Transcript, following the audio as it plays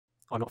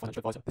I'm not a financial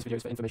advisor. This video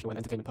is for informational and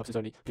entertainment purposes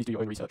only. Please do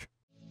your own research.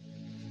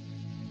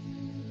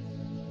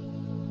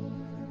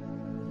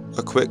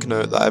 A quick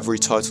note that every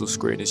title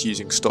screen is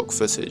using stock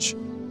footage,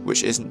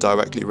 which isn't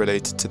directly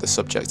related to the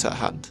subject at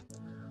hand.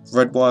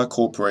 Redwire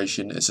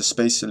Corporation is a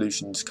space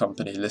solutions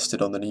company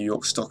listed on the New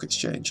York Stock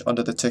Exchange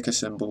under the ticker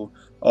symbol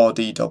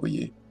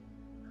RDW.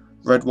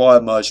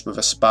 Redwire merged with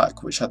a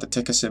SPAC which had the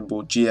ticker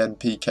symbol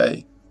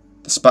GNPK.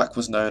 The SPAC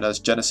was known as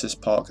Genesis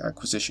Park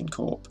Acquisition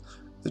Corp.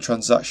 The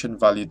transaction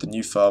valued the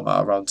new firm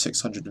at around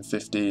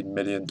 $615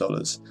 million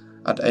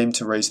and aimed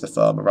to raise the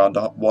firm around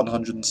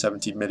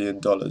 $170 million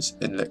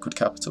in liquid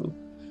capital,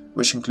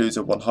 which includes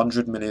a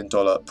 $100 million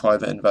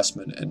private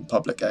investment in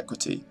public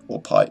equity, or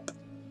PIPE.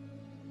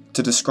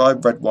 To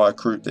describe Redwire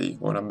crudely,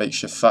 or in a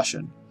makeshift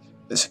fashion,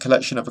 it's a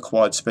collection of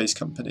acquired space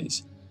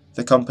companies.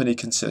 The company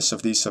consists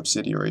of these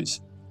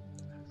subsidiaries: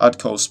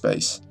 Adcole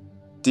Space,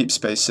 Deep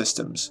Space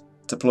Systems,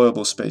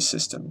 Deployable Space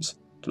Systems,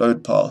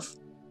 Loadpath,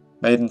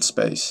 Maiden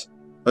Space,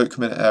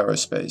 Oakman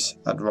Aerospace,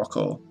 and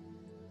Roccor.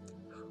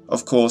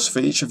 Of course, for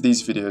each of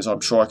these videos I'm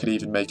sure I could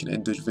even make an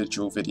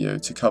individual video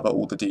to cover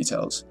all the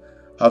details.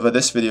 However,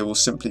 this video will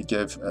simply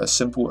give a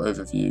simple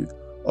overview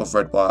of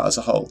Redwire as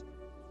a whole.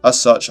 As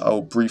such, I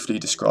will briefly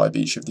describe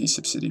each of these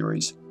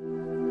subsidiaries.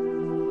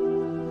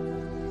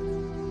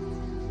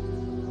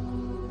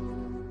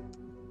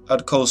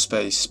 Adcole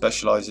Space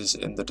specialises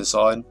in the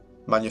design,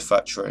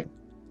 manufacturing,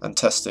 and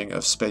testing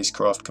of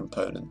spacecraft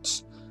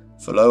components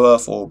for low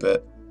Earth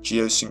orbit,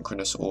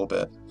 geosynchronous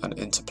orbit, and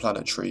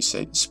interplanetary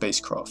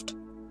spacecraft.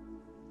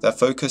 Their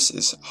focus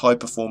is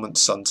high-performance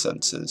sun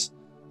sensors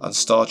and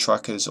star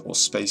trackers or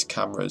space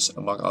cameras,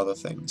 among other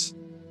things.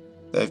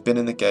 They have been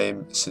in the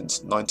game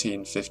since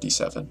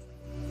 1957.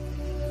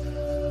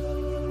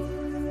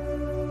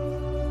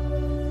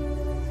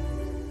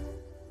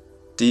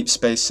 Deep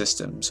Space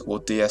Systems,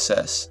 or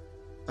DSS.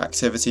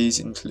 Activities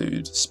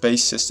include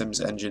space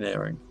systems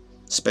engineering,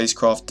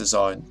 spacecraft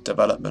design,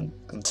 development,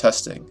 and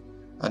testing,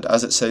 and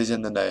as it says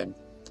in the name,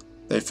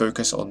 they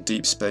focus on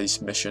deep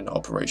space mission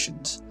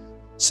operations.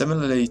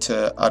 Similarly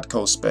to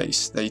Adcole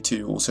Space, they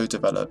too also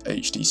develop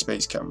HD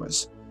space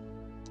cameras.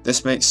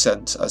 This makes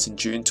sense as in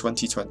June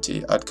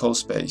 2020, Adcole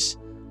Space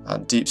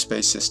and Deep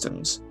Space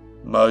Systems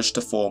merged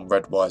to form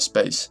Redwire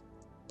Space.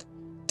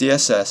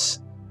 DSS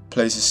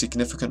plays a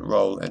significant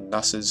role in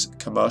NASA's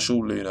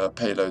Commercial Lunar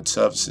Payload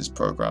Services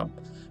program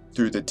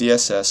through the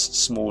DSS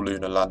Small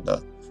Lunar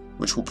Lander,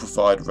 which will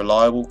provide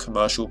reliable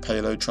commercial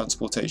payload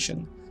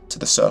transportation to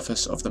the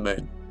surface of the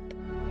Moon.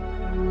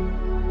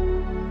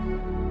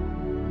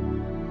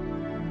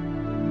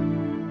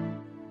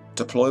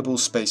 Deployable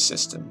Space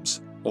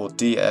Systems, or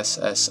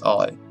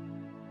DSSI,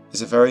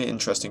 is a very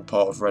interesting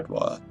part of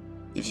Redwire.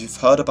 If you've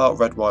heard about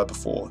Redwire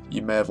before,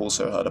 you may have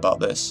also heard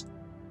about this.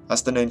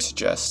 As the name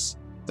suggests,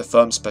 the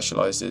firm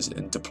specialises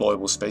in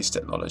deployable space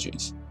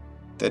technologies.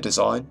 They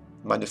design,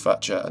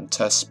 manufacture and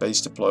test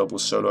space deployable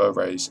solar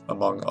arrays,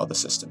 among other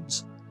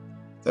systems.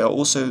 They are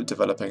also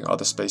developing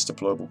other space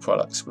deployable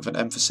products with an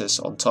emphasis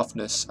on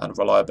toughness and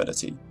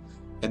reliability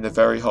in the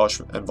very harsh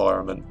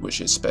environment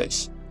which is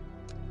space.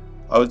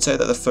 I would say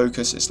that the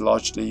focus is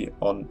largely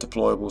on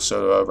deployable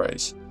solar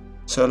arrays.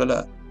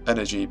 Solar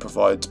energy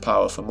provides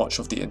power for much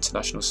of the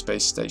International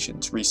Space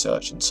Station's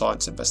research and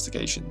science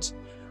investigations,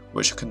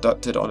 which are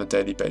conducted on a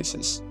daily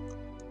basis.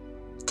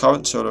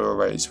 Current solar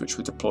arrays, which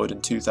were deployed in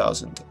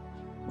 2000,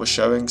 were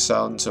showing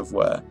signs of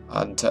wear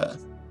and tear.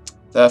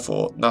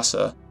 Therefore,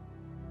 NASA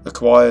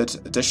acquired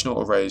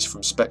additional arrays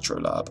from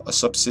Spectrolab, a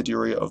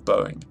subsidiary of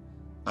Boeing,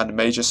 and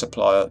major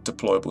supplier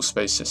Deployable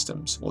Space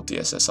Systems, or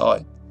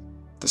DSSI.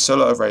 The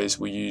solar arrays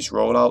will use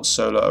Rollout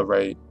Solar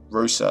Array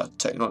ROSA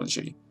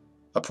technology,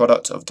 a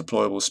product of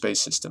Deployable Space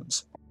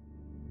Systems.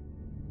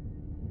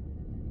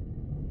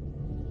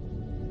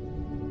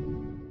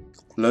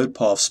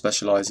 Loadpath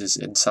specialises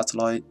in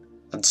satellite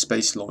and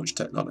space launch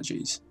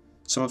technologies.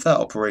 Some of their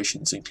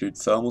operations include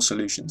thermal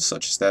solutions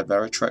such as their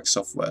Veritrek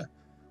software,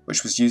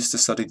 which was used to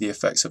study the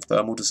effects of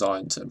thermal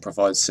designs and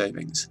provide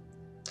savings.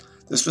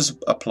 This was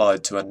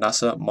applied to a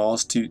NASA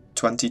Mars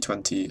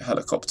 2020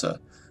 helicopter,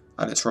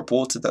 and it's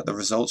reported that the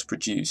results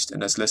produced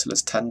in as little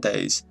as 10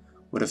 days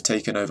would have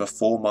taken over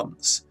 4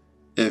 months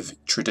if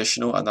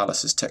traditional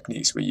analysis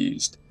techniques were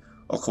used,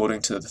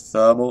 according to the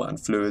Thermal and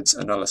Fluids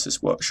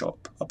Analysis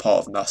Workshop, a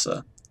part of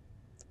NASA.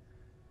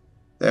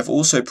 They have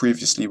also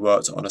previously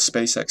worked on a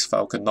SpaceX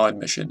Falcon 9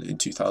 mission in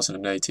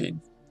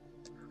 2018.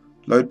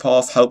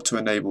 Loadpath helped to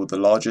enable the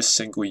largest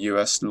single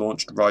US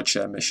launched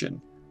rideshare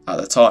mission at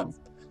the time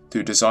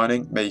through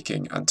designing,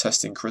 making and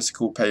testing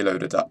critical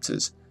payload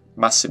adapters,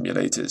 mass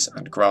simulators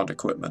and ground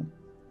equipment.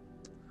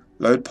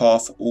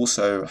 Loadpath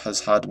also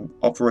has had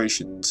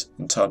operations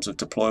in terms of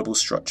deployable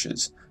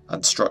structures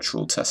and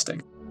structural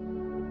testing.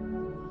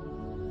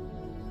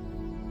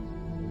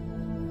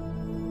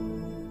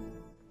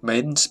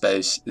 Maiden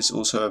Space is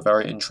also a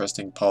very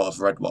interesting part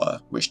of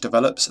Redwire, which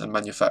develops and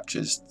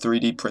manufactures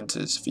 3D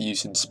printers for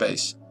use in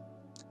space.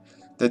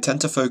 They tend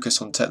to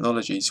focus on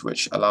technologies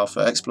which allow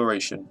for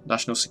exploration,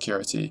 national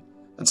security,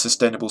 and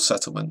sustainable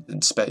settlement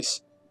in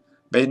space.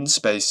 Made in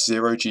Space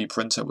Zero-G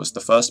printer was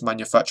the first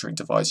manufacturing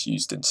device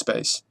used in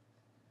space.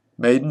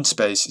 Made in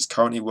Space is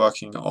currently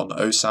working on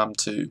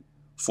OSAM-2,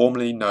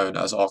 formerly known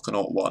as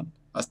Archinaut 1,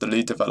 as the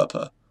lead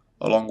developer,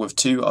 along with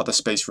 2 other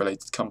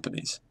space-related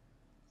companies.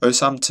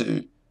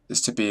 OSAM-2 is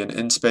to be an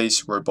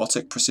in-space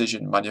robotic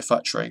precision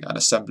manufacturing and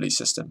assembly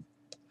system.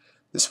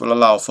 This will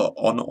allow for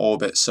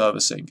on-orbit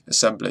servicing,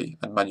 assembly,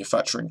 and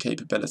manufacturing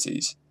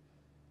capabilities.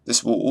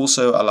 This will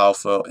also allow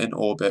for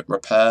in-orbit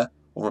repair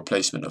or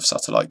replacement of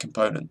satellite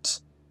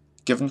components.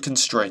 Given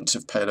constraints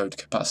of payload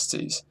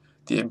capacities,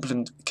 the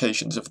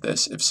implications of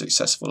this, if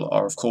successful,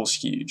 are of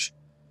course huge.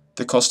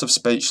 The cost of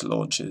space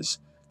launches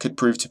could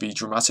prove to be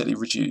dramatically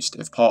reduced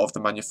if part of the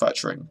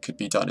manufacturing could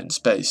be done in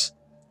space.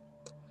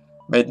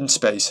 Made in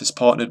Space has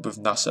partnered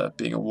with NASA,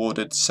 being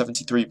awarded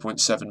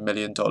 $73.7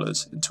 million in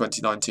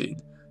 2019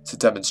 to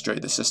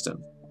demonstrate the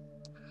system.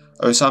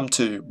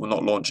 OSAM-2 will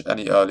not launch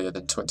any earlier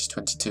than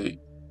 2022.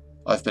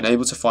 I've been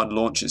able to find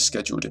launches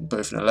scheduled in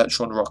both an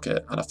Electron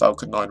rocket and a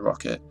Falcon 9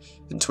 rocket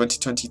in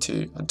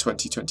 2022 and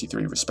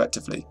 2023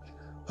 respectively.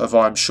 However,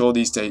 I'm sure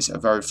these dates are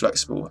very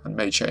flexible and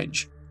may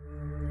change.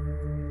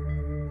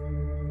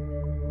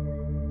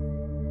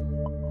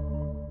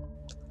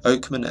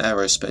 Oakman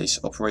Aerospace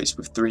operates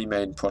with 3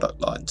 main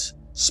product lines: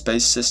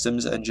 Space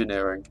Systems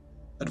Engineering,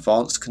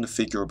 Advanced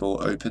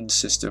Configurable Open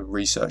System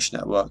Research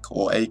Network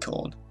or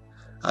ACORN,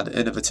 and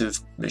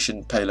Innovative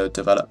Mission Payload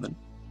Development.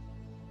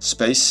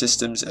 Space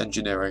Systems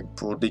Engineering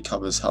broadly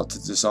covers how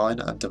to design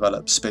and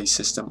develop space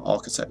system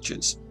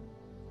architectures.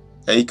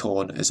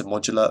 ACORN is a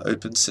modular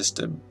open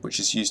system which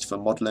is used for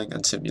modelling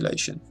and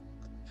simulation.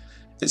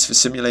 It's for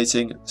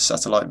simulating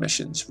satellite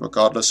missions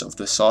regardless of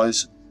the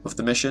size of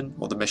the mission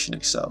or the mission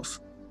itself.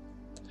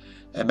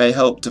 It may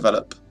help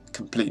develop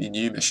completely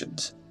new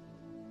missions.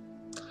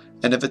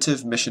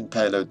 Innovative Mission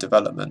Payload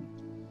Development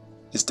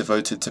is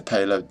devoted to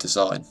payload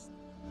design.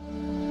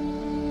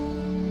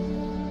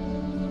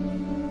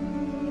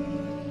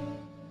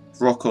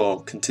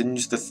 Roccor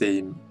continues the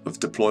theme of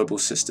deployable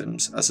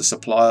systems as a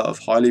supplier of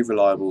highly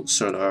reliable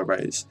solar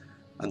arrays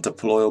and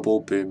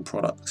deployable boom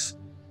products.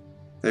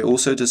 They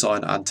also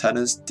design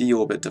antennas,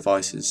 deorbit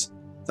devices,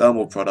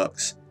 thermal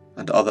products,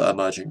 and other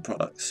emerging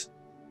products.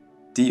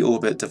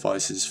 Deorbit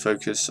devices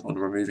focus on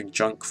removing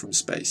junk from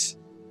space.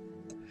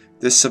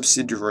 This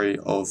subsidiary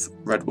of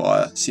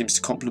Redwire seems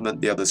to complement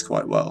the others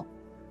quite well.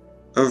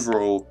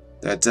 Overall,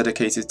 they are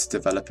dedicated to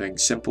developing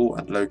simple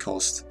and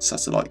low-cost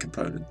satellite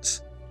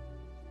components.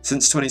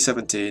 Since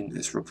 2017,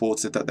 it's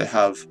reported that they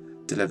have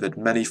delivered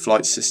many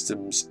flight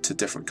systems to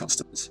different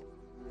customers.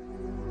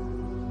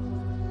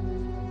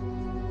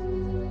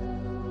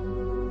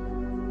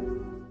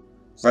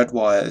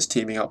 Redwire is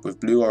teaming up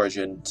with Blue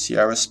Origin,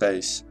 Sierra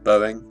Space,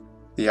 Boeing,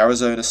 the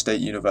Arizona State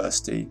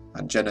University,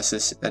 and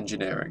Genesis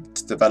Engineering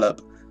to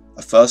develop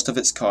a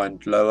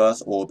first-of-its-kind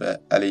low-Earth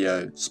orbit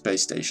LEO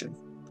space station.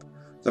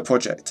 The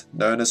project,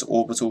 known as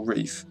Orbital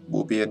Reef,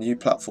 will be a new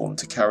platform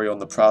to carry on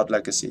the proud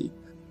legacy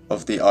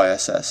of the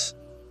ISS.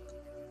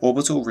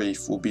 Orbital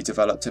Reef will be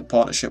developed in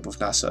partnership with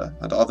NASA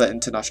and other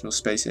international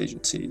space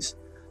agencies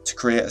to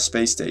create a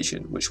space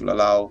station which will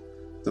allow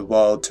the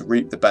world to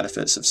reap the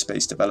benefits of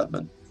space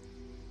development.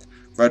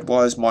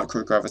 Redwire's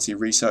microgravity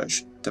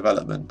research,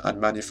 development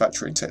and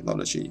manufacturing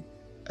technology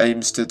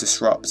aims to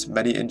disrupt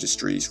many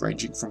industries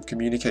ranging from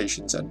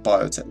communications and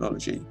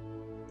biotechnology.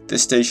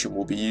 This station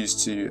will be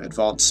used to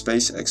advance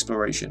space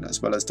exploration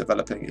as well as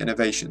developing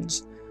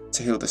innovations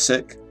to heal the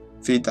sick,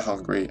 feed the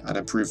hungry, and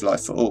improve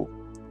life for all.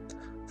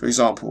 For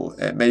example,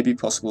 it may be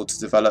possible to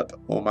develop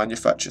or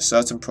manufacture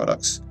certain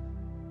products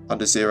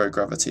under zero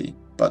gravity,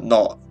 but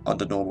not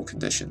under normal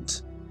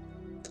conditions.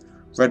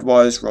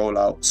 Redwire's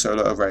rollout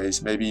solar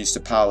arrays may be used to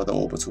power the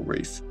Orbital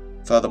Reef.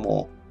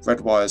 Furthermore,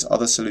 Redwire's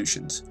other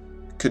solutions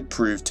could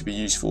prove to be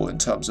useful in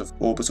terms of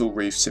orbital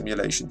reef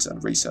simulations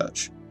and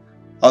research.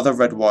 Other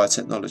Redwire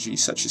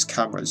technologies such as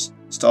cameras,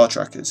 star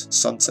trackers,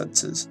 sun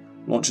sensors,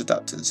 launch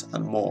adapters,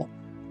 and more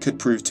could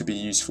prove to be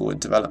useful in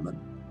development.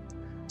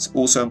 It's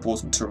also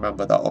important to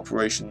remember that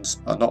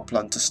operations are not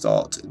planned to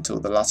start until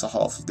the latter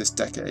half of this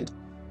decade,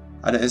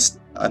 and it is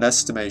an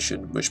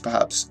estimation which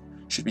perhaps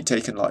should be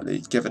taken lightly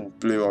given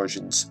Blue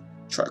Origin's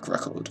track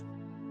record.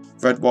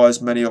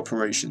 Redwire's many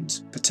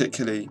operations,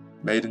 particularly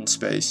Made in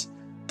Space,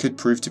 could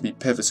prove to be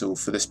pivotal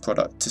for this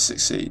product to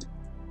succeed,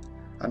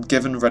 and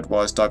given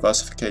Redwire's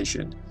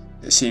diversification,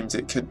 it seems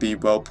it could be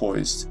well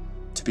poised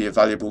to be a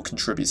valuable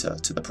contributor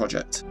to the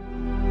project.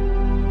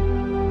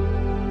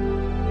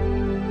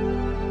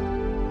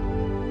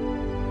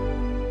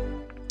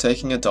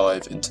 Taking a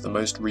dive into the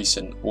most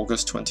recent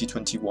August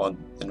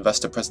 2021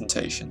 investor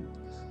presentation,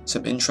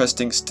 some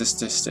interesting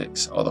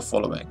statistics are the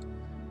following.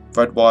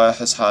 Redwire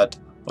has had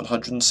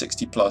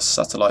 160 plus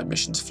satellite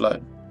missions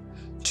flown,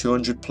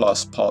 200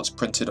 plus parts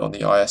printed on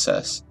the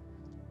ISS,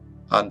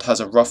 and has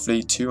a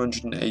roughly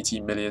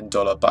 $280 million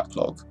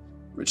backlog,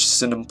 which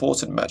is an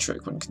important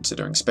metric when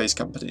considering space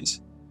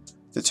companies.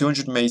 The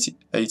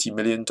 $280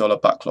 million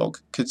backlog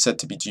could be said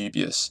to be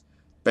dubious,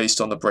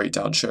 based on the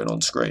breakdown shown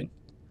on screen.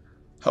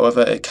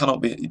 However, it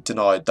cannot be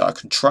denied that a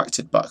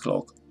contracted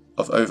backlog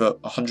of over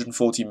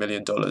 $140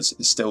 million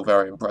is still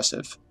very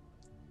impressive.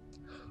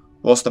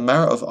 Whilst the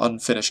merit of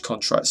unfinished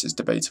contracts is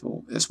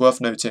debatable, it's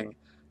worth noting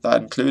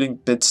that including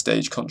bid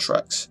stage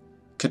contracts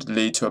could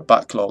lead to a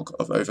backlog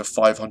of over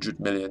 $500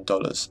 million.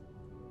 Redwire's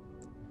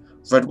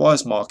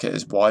market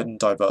is wide and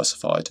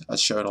diversified,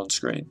 as shown on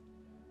screen.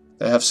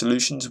 They have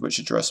solutions which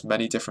address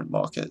many different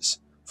markets.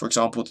 For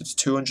example, the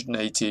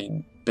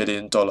 $218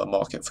 billion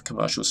market for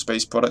commercial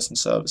space products and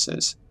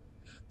services,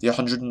 the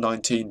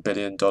 $119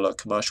 billion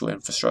commercial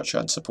infrastructure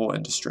and support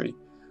industry,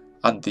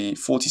 and the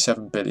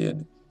 $47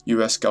 billion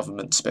US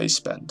government space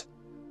spend,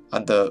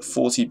 and the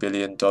 $40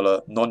 billion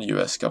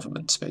non-US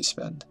government space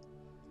spend.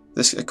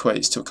 This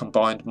equates to a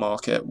combined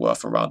market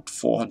worth around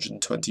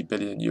 $420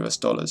 billion US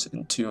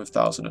in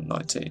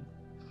 2019.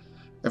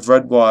 If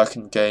Redwire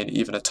can gain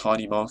even a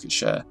tiny market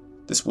share,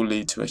 this will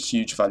lead to a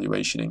huge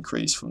valuation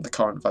increase from the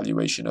current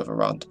valuation of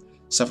around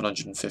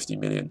 $750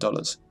 million.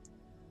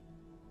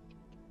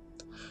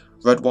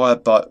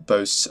 Redwire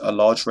boasts a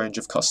large range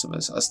of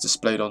customers as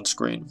displayed on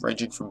screen,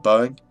 ranging from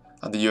Boeing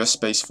and the US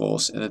Space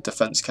Force in the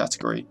defense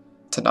category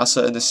to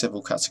NASA in the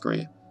civil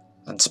category,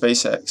 and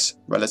SpaceX,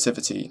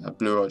 Relativity and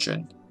Blue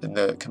Origin in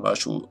the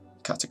commercial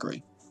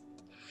category.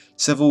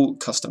 Civil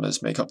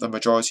customers make up the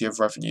majority of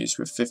revenues,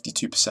 with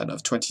 52%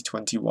 of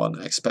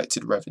 2021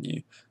 expected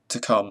revenue to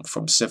come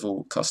from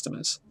civil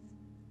customers.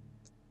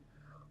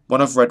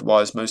 One of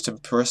Redwire's most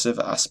impressive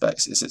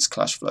aspects is its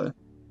cash flow.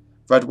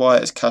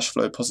 Redwire is cash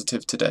flow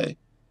positive today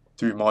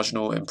through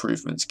marginal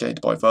improvements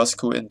gained by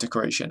vertical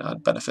integration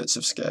and benefits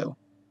of scale.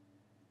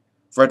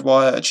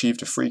 Redwire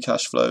achieved a free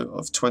cash flow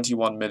of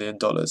 $21 million in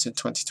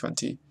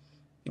 2020,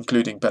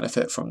 including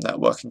benefit from net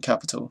working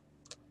capital.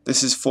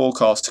 This is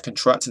forecast to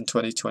contract in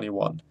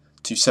 2021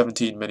 to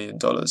 $17 million,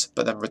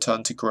 but then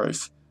return to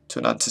growth to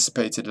an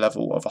anticipated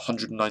level of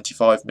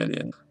 $195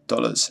 million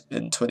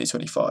in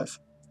 2025.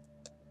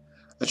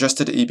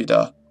 Adjusted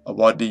EBITDA, a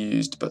widely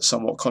used but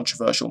somewhat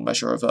controversial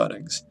measure of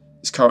earnings,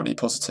 is currently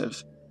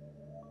positive.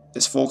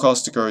 It's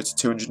forecast to grow to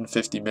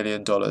 $250 million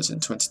in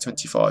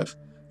 2025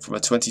 from a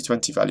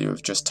 2020 value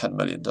of just $10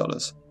 million.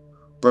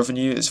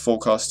 Revenue is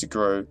forecast to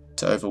grow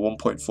to over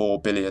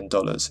 $1.4 billion in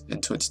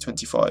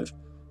 2025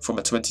 from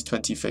a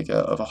 2020 figure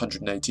of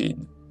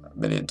 $118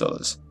 million.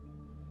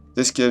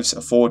 This gives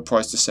a forward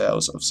price to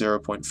sales of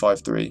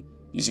 0.53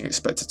 using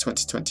expected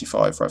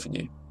 2025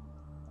 revenue.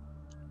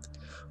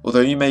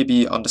 Although you may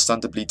be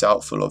understandably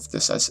doubtful of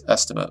this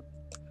estimate,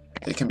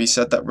 it can be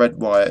said that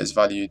Redwire is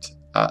valued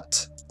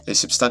at a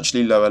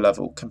substantially lower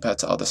level compared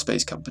to other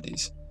space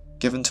companies.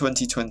 Given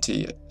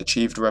 2020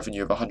 achieved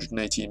revenue of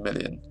 $118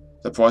 million,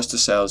 the price to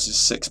sales is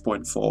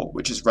 6.4,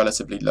 which is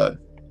relatively low.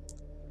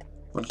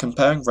 When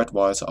comparing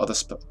Redwire to other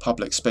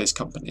public space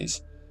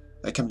companies,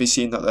 it can be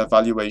seen that their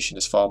valuation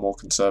is far more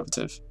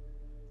conservative.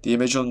 The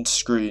image on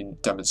screen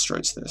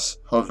demonstrates this,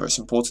 however it's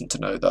important to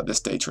note that this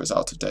data is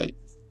out of date.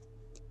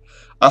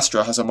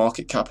 Astra has a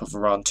market cap of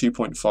around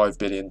 $2.5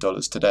 billion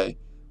today,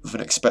 with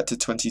an expected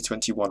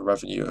 2021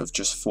 revenue of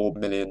just $4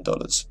 million.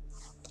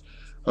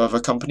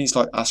 However, companies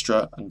like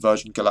Astra and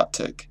Virgin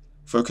Galactic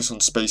focus on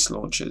space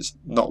launches,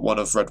 not one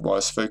of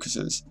Redwire's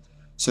focuses,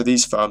 so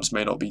these firms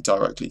may not be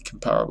directly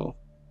comparable.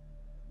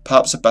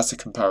 Perhaps a better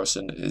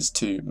comparison is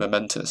to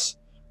Momentus,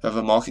 who have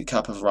a market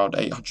cap of around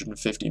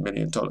 $850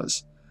 million,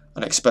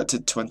 an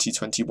expected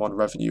 2021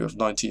 revenue of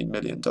 $19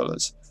 million.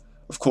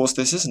 Of course,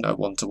 this isn't a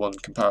one-to-one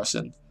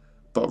comparison,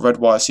 but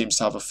Redwire seems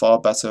to have a far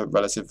better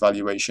relative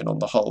valuation on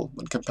the whole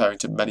when comparing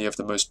to many of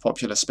the most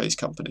popular space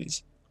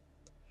companies.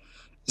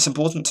 It's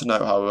important to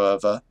note,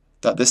 however,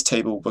 that this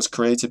table was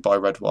created by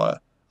Redwire,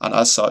 and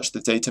as such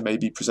the data may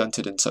be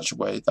presented in such a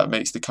way that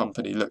makes the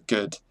company look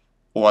good,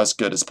 or as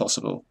good as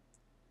possible.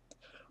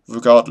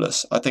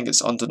 Regardless, I think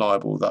it's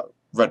undeniable that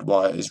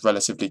Redwire is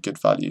relatively good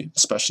value,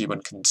 especially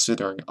when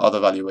considering other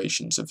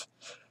valuations of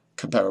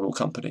comparable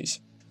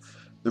companies.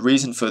 The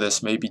reason for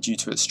this may be due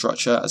to its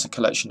structure as a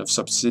collection of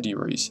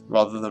subsidiaries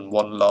rather than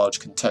one large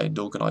contained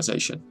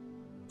organisation.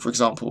 For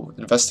example,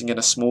 investing in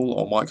a small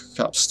or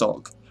microcap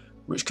stock,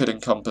 which could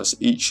encompass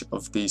each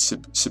of these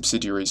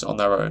subsidiaries on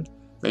their own,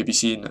 may be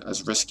seen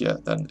as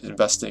riskier than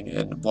investing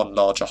in one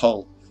larger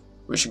whole,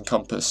 which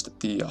encompassed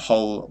the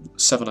whole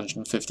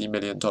 $750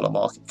 million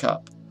market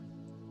cap.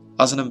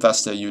 As an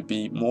investor, you would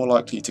be more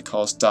likely to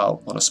cast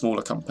doubt on a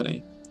smaller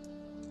company.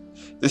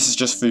 This is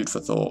just food for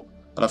thought,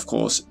 and of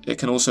course, it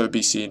can also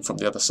be seen from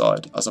the other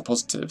side as a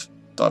positive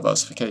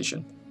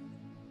diversification.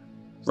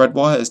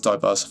 Redwire is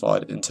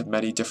diversified into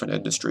many different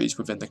industries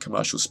within the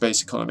commercial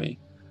space economy,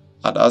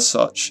 and as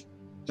such,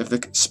 if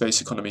the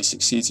space economy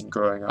succeeds in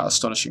growing at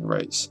astonishing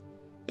rates,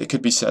 it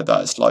could be said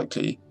that it's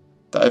likely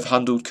that if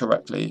handled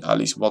correctly, at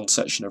least one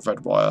section of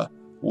Redwire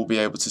will be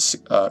able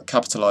to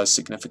capitalise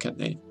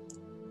significantly.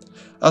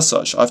 As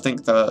such, I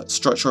think the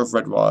structure of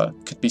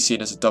Redwire could be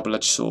seen as a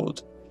double-edged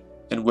sword,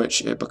 in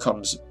which it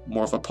becomes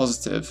more of a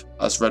positive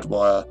as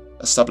Redwire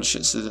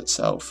establishes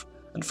itself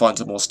and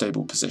finds a more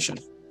stable position.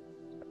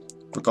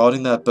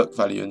 Regarding their book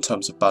value in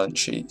terms of balance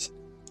sheet,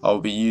 I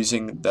will be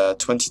using their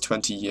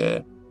 2020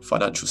 year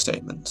financial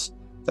statements.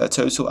 their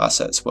total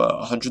assets were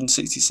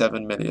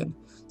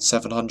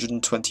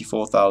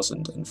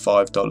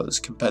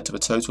 $167,724,005 compared to a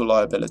total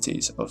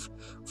liabilities of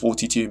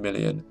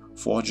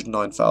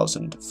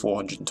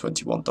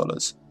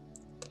 $42,409,421.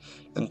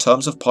 In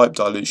terms of pipe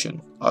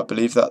dilution, I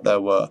believe that there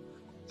were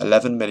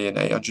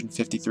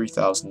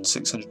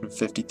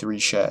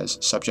 11,853,653 shares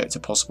subject to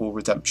possible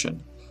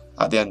redemption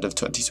at the end of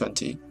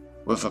 2020,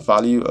 with a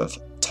value of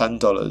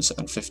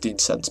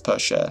 $10.15 per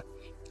share,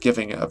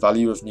 giving a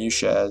value of new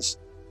shares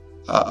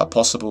at a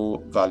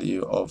possible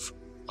value of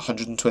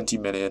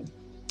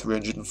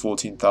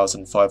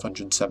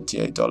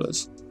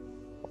 $120,314,578.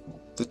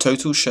 The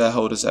total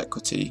shareholders'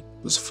 equity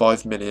was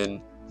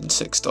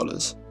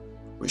 $5,006,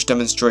 which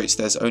demonstrates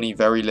there's only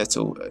very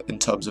little in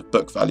terms of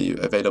book value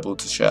available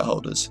to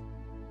shareholders.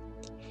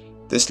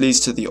 This leads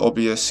to the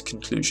obvious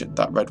conclusion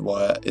that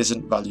Redwire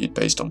isn't valued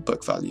based on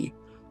book value,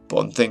 but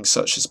on things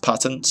such as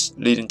patents,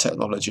 leading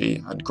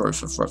technology, and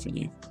growth of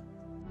revenue.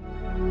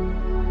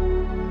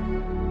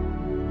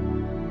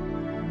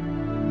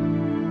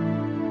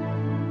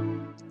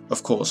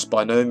 Of course,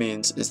 by no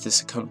means is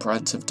this a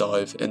comprehensive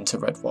dive into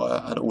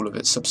Redwire and all of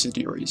its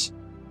subsidiaries.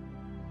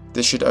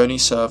 This should only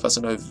serve as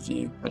an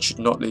overview and should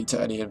not lead to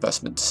any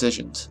investment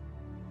decisions.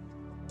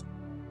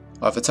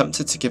 I've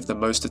attempted to give the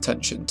most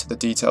attention to the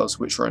details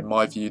which are in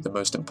my view the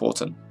most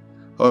important,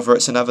 however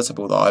it's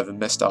inevitable that I've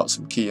missed out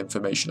some key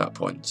information at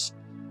points.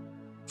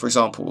 For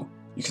example,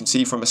 you can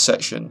see from a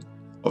section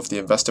of the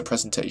investor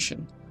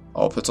presentation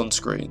I'll put on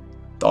screen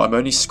that I'm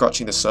only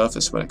scratching the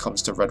surface when it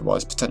comes to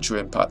Redwire's potential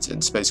impact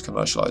in space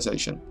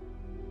commercialization.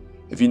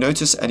 If you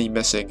notice any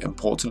missing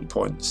important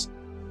points,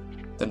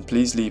 then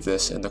please leave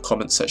this in the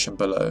comments section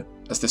below,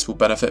 as this will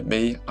benefit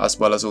me as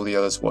well as all the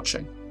others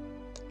watching.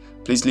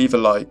 Please leave a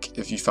like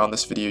if you found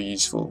this video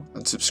useful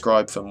and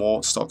subscribe for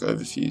more stock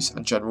overviews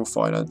and general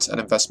finance and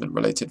investment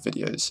related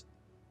videos.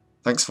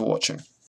 Thanks for watching.